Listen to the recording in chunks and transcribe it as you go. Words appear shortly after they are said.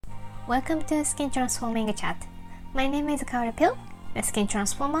Welcome to Skin Transforming Chat. My name is Kaori Pill, a skin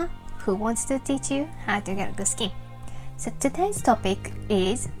transformer who wants to teach you how to get good skin. So today's topic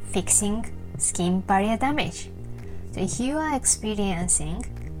is fixing skin barrier damage. So if you are experiencing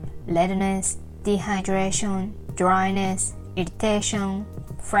redness, dehydration, dryness, irritation,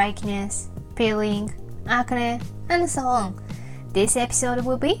 flakiness, peeling, acne, and so on, this episode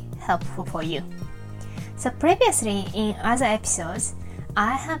will be helpful for you. So previously in other episodes,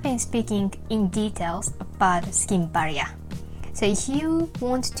 I have been speaking in details about skin barrier. So if you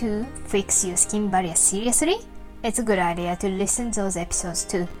want to fix your skin barrier seriously, it's a good idea to listen to those episodes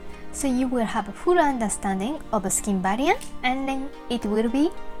too. So you will have a full understanding of a skin barrier, and then it will be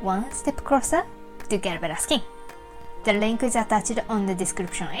one step closer to get better skin. The link is attached on the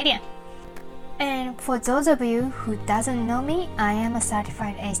description area. And for those of you who doesn't know me, I am a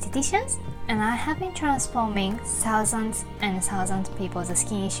certified esthetician and I have been transforming thousands and thousands of people's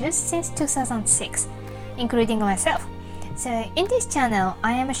skin issues since 2006, including myself. So in this channel,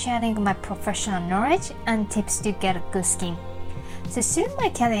 I am sharing my professional knowledge and tips to get good skin. So through my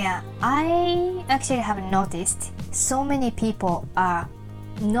career, I actually have noticed so many people are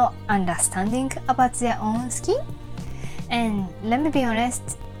not understanding about their own skin. And let me be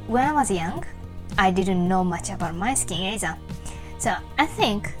honest, when I was young, I didn't know much about my skin either. So I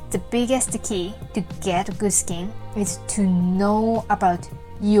think the biggest key to get good skin is to know about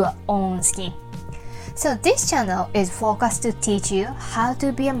your own skin. So this channel is focused to teach you how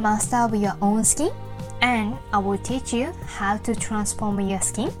to be a master of your own skin, and I will teach you how to transform your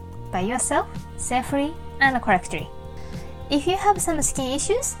skin by yourself safely and correctly. If you have some skin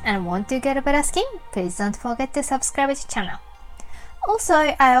issues and want to get better skin, please don't forget to subscribe to the channel. Also,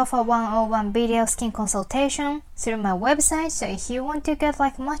 I offer one-on-one video skin consultation through my website, so if you want to get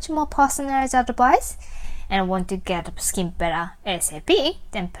much more personalized advice and want to get skin better ASAP,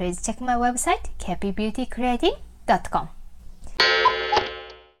 then please check my website kpbeautycreative.com.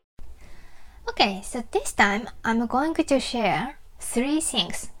 Okay, so this time I'm going to share 3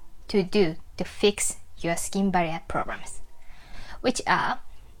 things to do to fix your skin barrier problems, which are: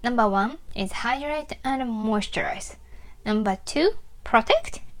 number 1 is hydrate and moisturize, number 2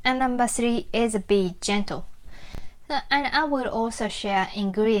 protect, and number 3 is be gentle. And I will also share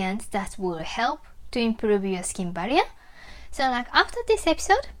ingredients that will help to improve your skin barrier. So after this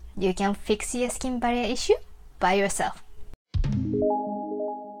episode, you can fix your skin barrier issue by yourself.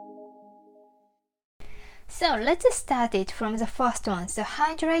 So let's start it from the first one, so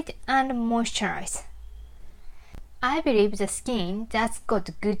hydrate and moisturize. I believe the skin that's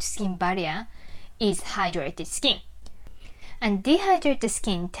got good skin barrier is hydrated skin. And dehydrated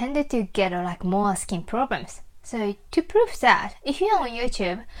skin tended to get more skin problems. So to prove that, if you're on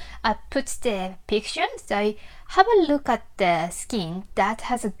YouTube, I put the picture, so have a look at the skin that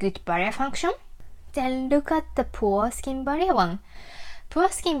has a good barrier function. Then look at the poor skin barrier one. Poor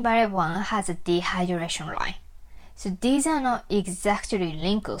skin barrier one has a dehydration line. So these are not exactly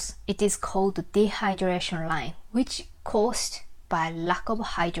wrinkles. It is called the dehydration line, which caused by lack of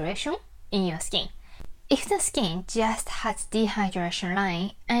hydration in your skin. If the skin just has dehydration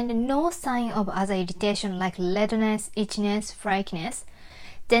line and no sign of other irritation like redness, itchiness, flakiness,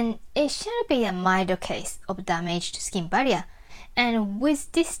 then it should be a mild case of damaged skin barrier. And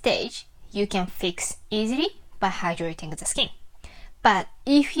with this stage, you can fix easily by hydrating the skin. But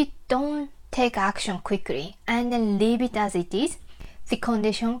if you don't take action quickly and then leave it as it is, the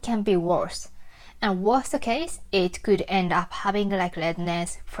condition can be worse. And worst case, it could end up having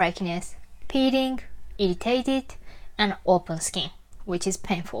redness, flakiness, peeling, irritated, and open skin, which is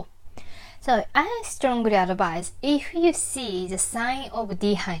painful. So I strongly advise, if you see the sign of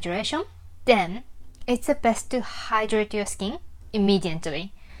dehydration, then it's best to hydrate your skin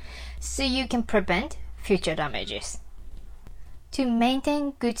immediately so you can prevent future damages. To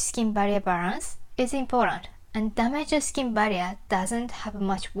maintain good skin barrier balance is important, and damaged skin barrier doesn't have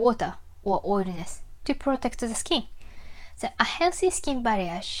much water or oiliness to protect the skin. So a healthy skin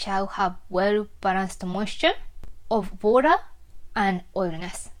barrier shall have well-balanced moisture of water and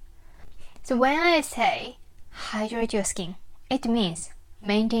oiliness. So when I say hydrate your skin, it means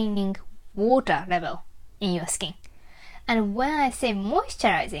maintaining water level in your skin. And when I say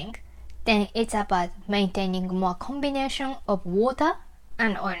moisturizing, then it's about maintaining more combination of water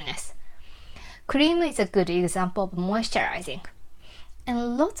and oiliness. Cream is a good example of moisturizing.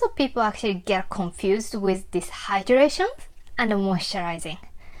 And lots of people actually get confused with this hydration and moisturizing.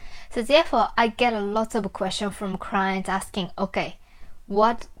 So therefore, I get a lot of questions from clients asking, okay,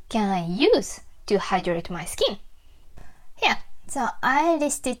 what can I use to hydrate my skin? Here, so I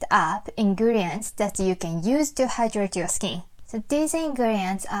listed up ingredients that you can use to hydrate your skin. So these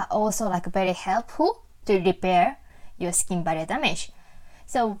ingredients are also like very helpful to repair your skin barrier damage.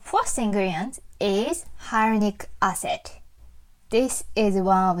 So first ingredient is hyaluronic acid. This is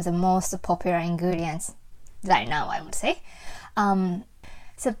one of the most popular ingredients right now, I would say.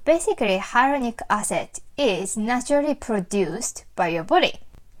 So basically, hyaluronic acid is naturally produced by your body.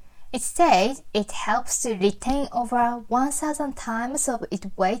 It says it helps to retain over 1,000 times of its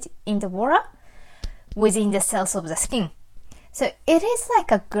weight in the water within the cells of the skin. So it is like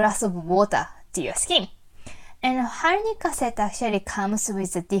a glass of water to your skin. And hyaluronic acid actually comes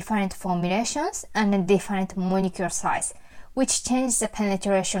with different formulations and different molecule size, which change the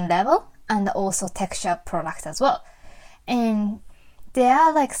penetration level and also texture product as well. And there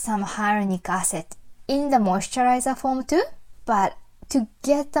are like some hyaluronic acid in the moisturizer form too, but to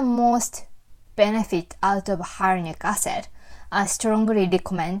get the most benefit out of hyaluronic acid, I strongly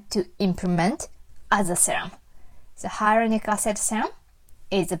recommend to implement as a serum. The hyaluronic acid serum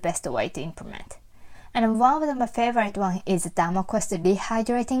is the best way to implement. And one of my favorite one is Dermaquest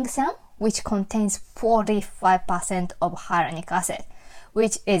Rehydrating Serum, which contains 45% of hyaluronic acid,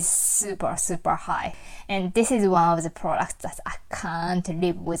 which is super high. And this is one of the products that I can't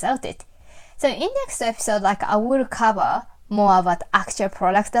live without it. So in next episode, I will cover more about actual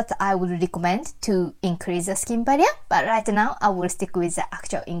products that I would recommend to increase the skin barrier, but right now I will stick with the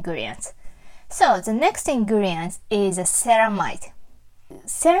actual ingredients. So the next ingredient is ceramide.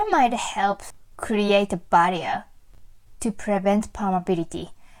 Ceramide helps create a barrier to prevent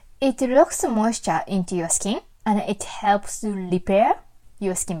permeability. It locks moisture into your skin and it helps to repair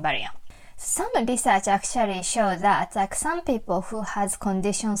your skin barrier. Some research actually show that some people who has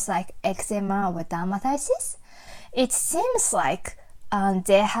conditions like eczema or dermatitis, it seems like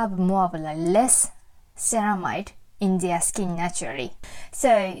they have more of less ceramide in their skin naturally. So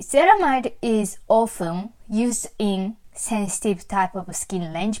ceramide is often used in sensitive type of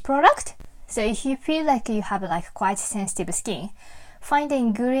skin range product. So if you feel like you have quite sensitive skin, find the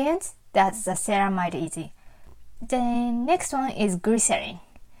ingredients that the ceramide is in. The next one is glycerin.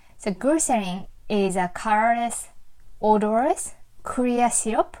 So glycerin is a colorless, odorless, clear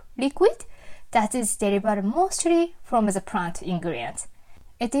syrup liquid that is derived mostly from the plant ingredients.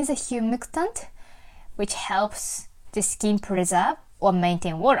 It is a humectant which helps the skin preserve or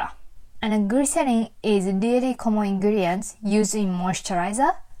maintain water. And glycerin is a really common ingredient used in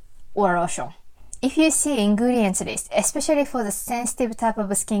moisturizer or lotion. If you see ingredients list, especially for the sensitive type of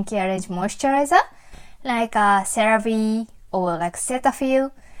skincare range moisturizer, like CeraVe or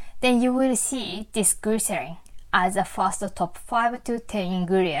Cetaphil, then you will see this glycerin as the first top 5 to 10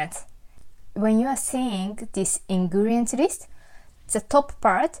 ingredients. When you are seeing this ingredients list, the top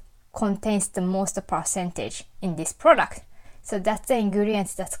part contains the most percentage in this product. So that's the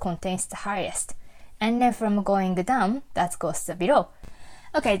ingredients that contains the highest. And then from going down, that goes to below.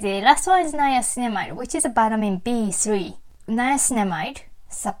 Okay, the last one is niacinamide, which is a vitamin B3. Niacinamide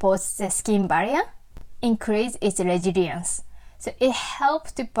supports the skin barrier, increase its resilience. So it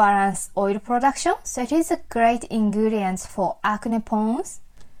helps to balance oil production. So it is a great ingredient for acne prone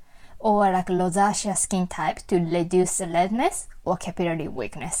or rosacea skin type to reduce the redness or capillary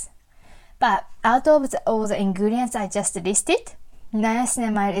weakness. But out of all the ingredients I just listed,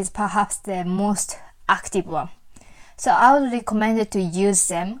 niacinamide is perhaps the most active one. So I would recommend to use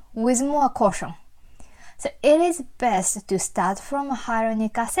them with more caution. So it is best to start from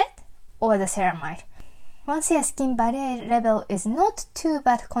hyaluronic acid or the ceramide. Once your skin barrier level is not too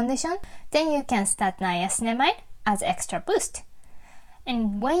bad condition, then you can start niacinamide as extra boost.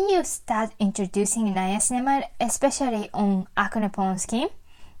 And when you start introducing niacinamide, especially on acne prone skin,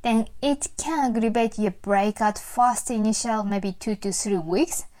 then it can aggravate your breakout first initial maybe 2 to 3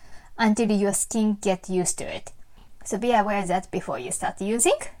 weeks until your skin gets used to it. So be aware of that before you start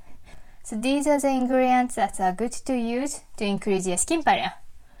using. So these are the ingredients that are good to use to increase your skin barrier.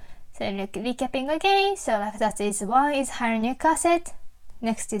 So recapping again, so that is one is hyaluronic acid,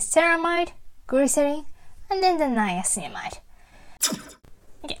 next is ceramide, glycerin, and then the niacinamide.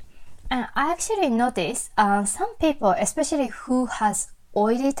 Okay, and I actually noticed some people, especially who has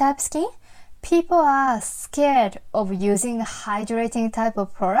oily type skin, people are scared of using a hydrating type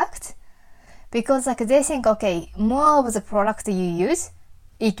of product because they think, okay, more of the product you use,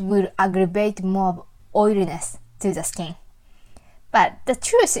 it will aggravate more oiliness to the skin. But the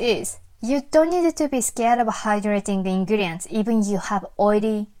truth is, you don't need to be scared of hydrating the ingredients even you have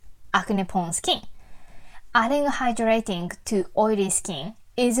oily acne prone skin. Adding hydrating to oily skin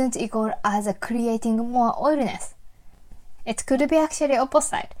isn't equal as creating more oiliness. It could be actually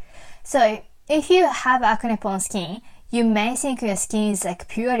opposite. So if you have acne prone skin, you may think your skin is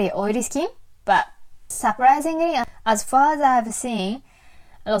purely oily skin, but Surprisingly, as far as I've seen,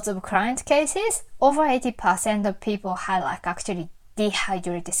 lots of client cases, over 80% of people had like actually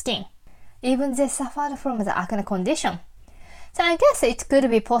dehydrated skin, even they suffered from the acne condition. So I guess it could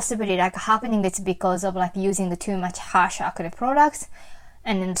be possibly like happening it's because of like using too much harsh acne products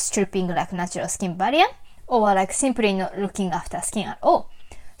and then stripping like natural skin barrier, or like simply not looking after skin at all.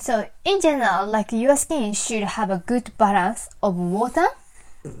 So in general, like your skin should have a good balance of water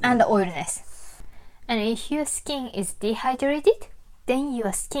and oiliness. And if your skin is dehydrated, then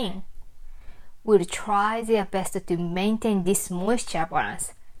your skin will try their best to maintain this moisture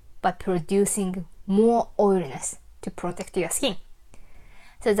balance by producing more oiliness to protect your skin.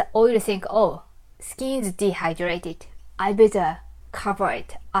 So the oil think, oh, skin is dehydrated, I better cover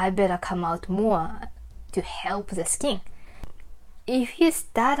it, I better come out more to help the skin. If you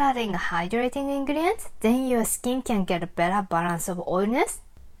start adding hydrating ingredients, then your skin can get a better balance of oiliness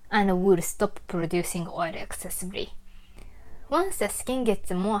and will stop producing oil excessively. Once the skin gets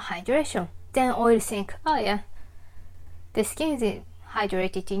more hydration, then oil think, oh yeah, the skin is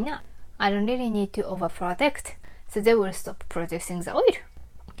hydrated enough, I don't really need to overprotect, so they will stop producing the oil.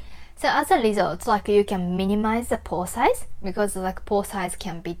 So as a result, like you can minimize the pore size, because like pore size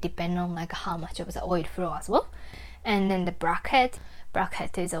can be dependent on like how much of the oil flow as well. And then the blackhead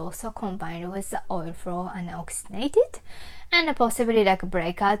is also combined with the oil flow and oxygenated, and possibly like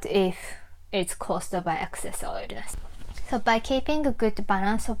breakout if it's caused by excess oiliness. So by keeping a good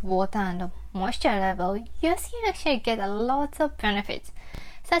balance of water and moisture level, your skin actually get a lot of benefits,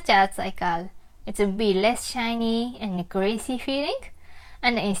 such as like it will be less shiny and greasy feeling,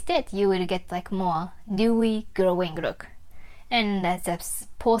 and instead you will get like more dewy glowing look, and the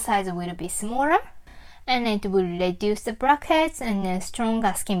pore size will be smaller, and it will reduce the blackheads and a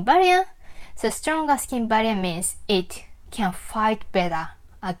stronger skin barrier. So stronger skin barrier means it can fight better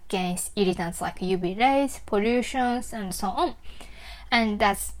against irritants like UV rays, pollutions, and so on. And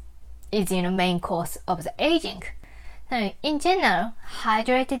that is main cause of the aging. So in general,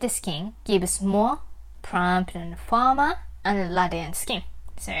 hydrated skin gives more plump and firmer and radiant skin.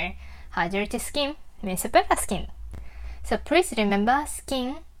 So hydrated skin means a better skin. So please remember,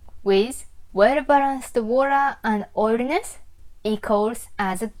 skin with well-balanced water and oiliness equals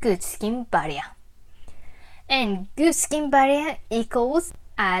as a good skin barrier. And good skin barrier equals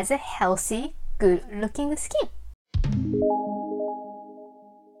as a healthy, good-looking skin.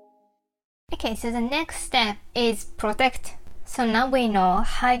 Okay, so the next step is protect. So now we know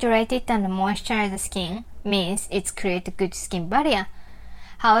hydrated and moisturized skin means it's create a good skin barrier.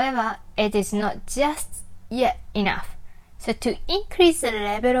 However, it is not just yet enough. So to increase the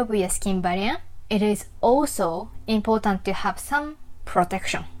level of your skin barrier, it is also important to have some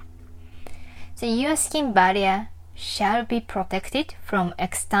protection. So your skin barrier shall be protected from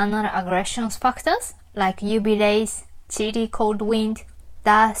external aggression factors like UV rays, chilly cold wind,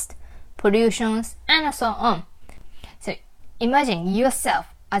 dust, pollutions, and so on. So imagine yourself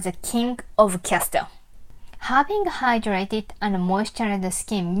as a king of castle. Having hydrated and moisturized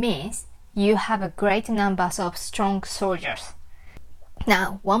skin means you have a great number of strong soldiers.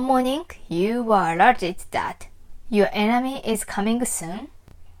 Now, one morning you were alerted that your enemy is coming soon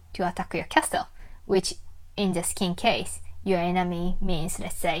to attack your castle, which in the skin case, your enemy means,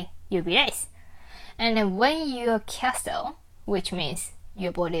 let's say, UV rays. And then when your castle, which means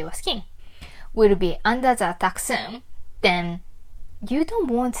your body or skin, will be under the attack soon, then you don't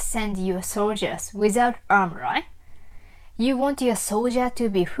want to send your soldiers without armor, right? You want your soldier to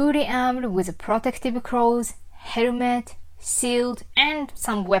be fully armed with protective clothes, helmet, shield, and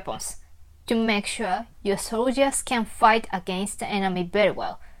some weapons to make sure your soldiers can fight against the enemy very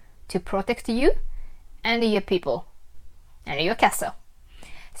well to protect you and your people and your castle.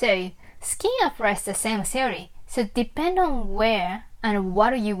 So skin applies the same theory. So depend on where and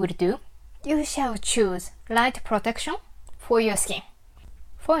what you would do, you shall choose light protection for your skin.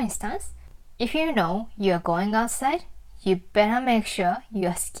 For instance, if you know you are going outside, you better make sure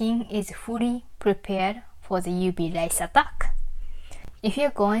your skin is fully prepared for the UV rays attack. If you're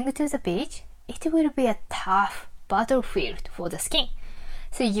going to the beach, it will be a tough battlefield for the skin.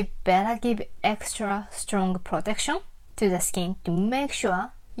 So you better give extra strong protection to the skin to make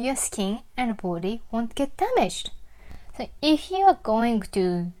sure your skin and body won't get damaged. So if you are going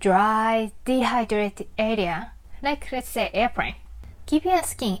to dry, dehydrated area, like let's say airplane, keep your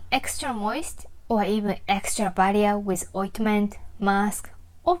skin extra moist or even extra barrier with ointment, mask,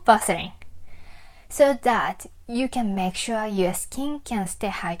 or Vaseline, so that you can make sure your skin can stay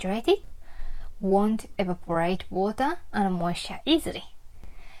hydrated, won't evaporate water and moisture easily.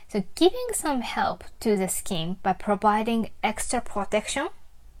 So giving some help to the skin by providing extra protection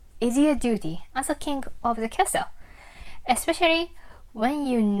is your duty as a king of the castle, especially when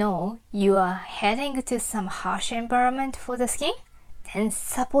you know you are heading to some harsh environment for the skin. Then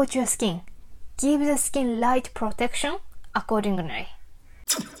support your skin. Give the skin light protection accordingly.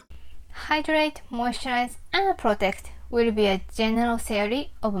 Hydrate, moisturize, and protect will be a general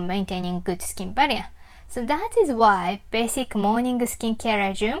theory of maintaining good skin barrier. So that is why basic morning skincare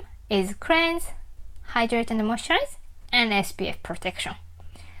regime is cleanse, hydrate and moisturize, and SPF protection.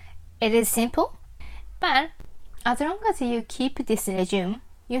 It is simple, but as long as you keep this regime,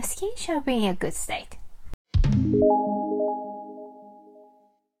 your skin shall be in a good state.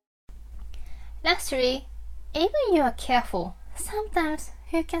 Lastly, even you are careful, sometimes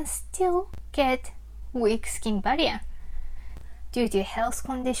you can still get weak skin barrier due to health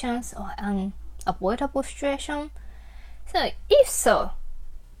conditions or unavoidable situation. So if so,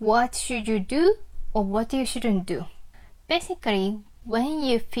 what should you do or what you shouldn't do? Basically, when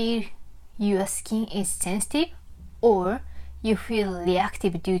you feel your skin is sensitive or you feel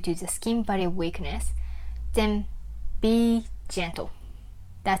reactive due to the skin barrier weakness, then be gentle.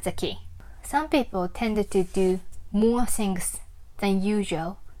 That's the key. Some people tend to do more things than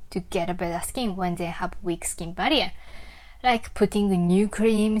usual to get a better skin when they have weak skin barrier, like putting new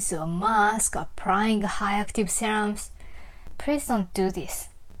creams or masks, applying high active serums. Please don't do this.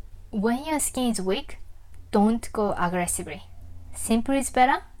 When your skin is weak, don't go aggressively. Simple is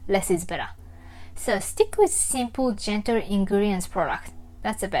better, less is better. So stick with simple, gentle ingredients product.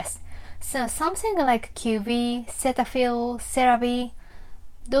 That's the best. So something like QV, Cetaphil, CeraVe,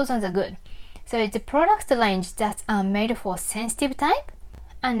 those ones are good. So it's a product range that are made for sensitive type,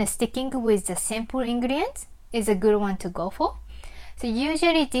 and sticking with the simple ingredients is a good one to go for. So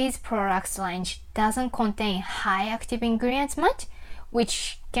usually these products range doesn't contain high active ingredients much,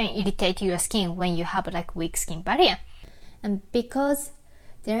 which can irritate your skin when you have like weak skin barrier. And because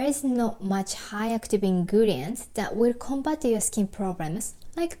there is not much high active ingredients that will combat your skin problems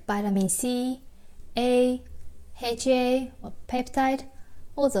like vitamin C, A, HA, or peptide,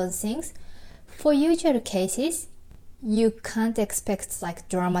 all those things, for usual cases, you can't expect like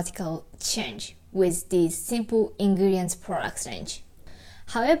dramatical change with these simple ingredients products range.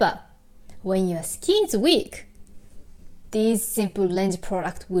 However, when your skin is weak, these simple range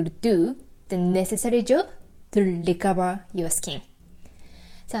products will do the necessary job to recover your skin.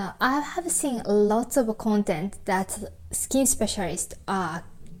 So I have seen lots of content that skin specialists are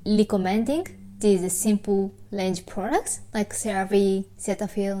recommending these simple range products like CeraVe,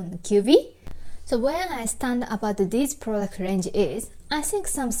 Cetaphil, and QV. So where I stand about this product range is, I think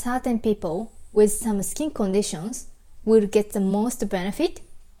some certain people with some skin conditions will get the most benefit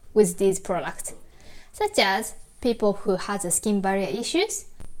with these products, such as people who has skin barrier issues,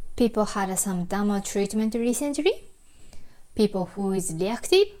 people had some dermal treatment recently, people who is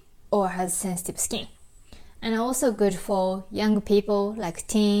reactive or has sensitive skin, and also good for young people like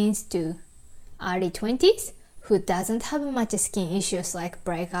teens to early 20s who doesn't have much skin issues like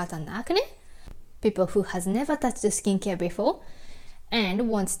breakout and acne, people who has never touched skincare before and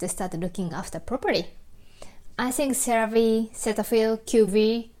wants to start looking after properly. I think CeraVe, Cetaphil,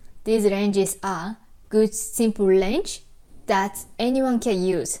 QV, these ranges are good simple range that anyone can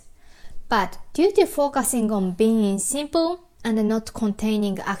use. But due to focusing on being simple and not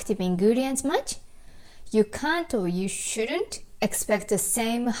containing active ingredients much, you can't or you shouldn't expect the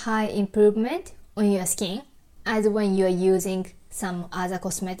same high improvement on your skin as when you are using some other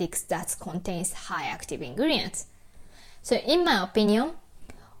cosmetics that contains high active ingredients. So in my opinion,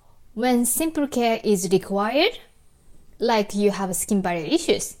 when simple care is required, like you have skin barrier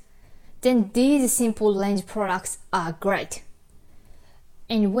issues, then these simple range products are great.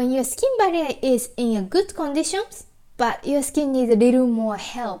 And when your skin barrier is in a good conditions, but your skin needs a little more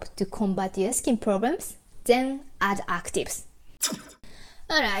help to combat your skin problems, then add actives.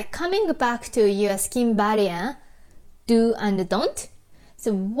 Alright, coming back to your skin barrier, do and don't.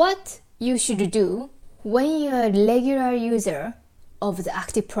 So what you should do when you're a regular user of the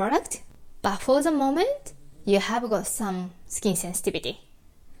active product, but for the moment, you have got some skin sensitivity.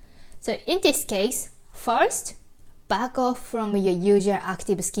 So in this case, first, back off from your usual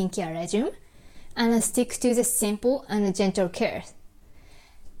active skincare regime and stick to the simple and gentle care.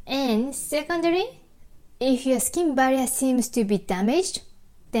 And secondly, if your skin barrier seems to be damaged,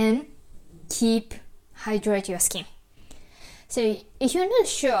 then hydrate your skin. So if you're not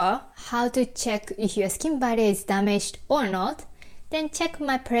sure how to check if your skin barrier is damaged or not, then check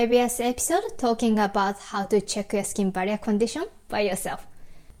my previous episode talking about how to check your skin barrier condition by yourself.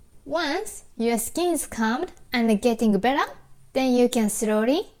 Once your skin is calmed and getting better, then you can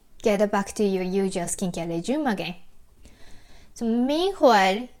slowly get back to your usual skincare regime again. So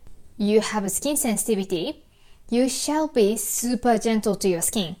meanwhile, you have skin sensitivity, you shall be super gentle to your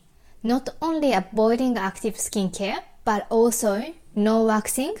skin. Not only avoiding active skincare, but also no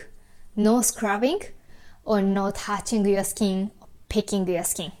waxing, no scrubbing, or no touching your skin, picking your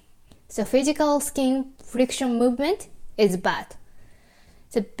skin. So physical skin friction movement is bad.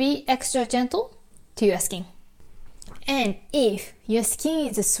 So be extra gentle to your skin. And if your skin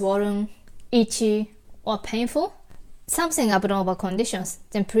is swollen, itchy, or painful, something abnormal conditions,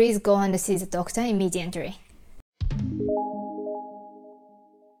 then please go and see the doctor immediately.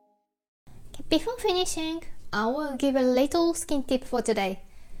 Before finishing, I will give a little skin tip for today.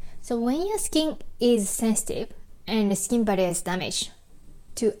 So when your skin is sensitive and the skin barrier is damaged,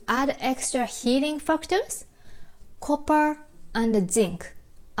 to add extra healing factors, copper and zinc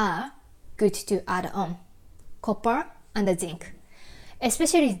are good to add on. Copper and zinc,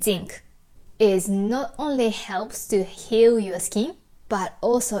 especially zinc, is not only helps to heal your skin, but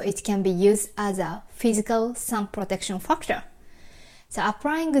also it can be used as a physical sun protection factor. So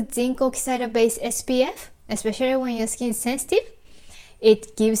applying zinc oxide based SPF, especially when your skin is sensitive,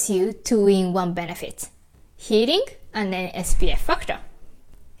 it gives you 2-in-1 benefit: healing and an SPF factor.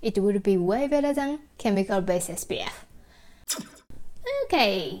 It would be way better than chemical based SPF.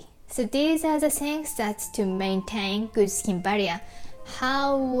 Okay, so these are the things that to maintain good skin barrier.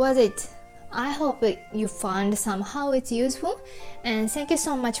 How was it? I hope you found somehow it's useful, and thank you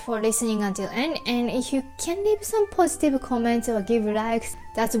so much for listening until end. And if you can leave some positive comments or give likes,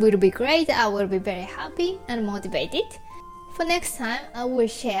 that will be great. I will be very happy and motivated. For next time, I will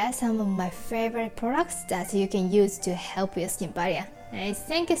share some of my favorite products that you can use to help your skin barrier. And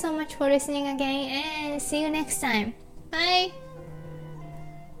thank you so much for listening again, and see you next time. Bye!